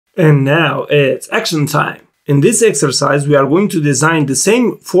And now it's action time. In this exercise we are going to design the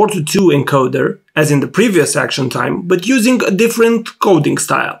same 4-to-2 encoder as in the previous action time, but using a different coding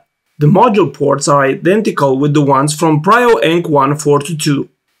style. The module ports are identical with the ones from Priority Encoder 4-to-2.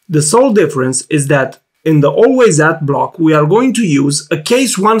 The sole difference is that in the always at block we are going to use a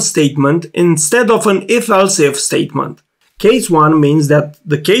case 1 statement instead of an if-else-if statement. Case 1 means that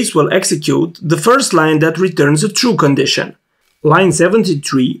the case will execute the first line that returns a true condition. Line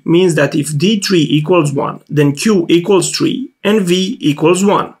 73 means that if D3 equals 1, then Q equals 3 and V equals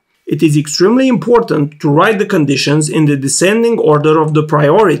 1. It is extremely important to write the conditions in the descending order of the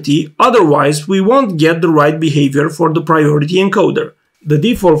priority, otherwise we won't get the right behavior for the priority encoder. The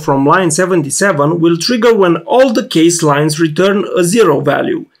default from line 77 will trigger when all the case lines return a 0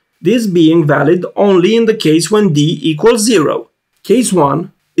 value, this being valid only in the case when D equals 0. Case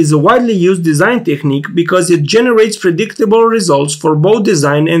 1 is a widely used design technique because it generates predictable results for both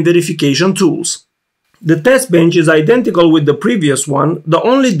design and verification tools. The test bench is identical with the previous one, the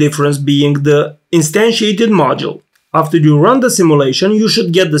only difference being the instantiated module. After you run the simulation, you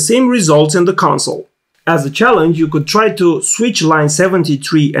should get the same results in the console. As a challenge, you could try to switch line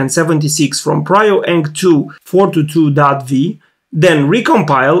 73 and 76 from Priority Encoder 4-to-2.v, then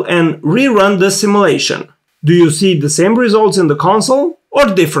recompile and rerun the simulation. Do you see the same results in the console or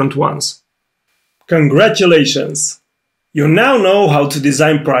different ones? Congratulations! You now know how to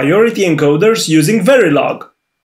design priority encoders using Verilog.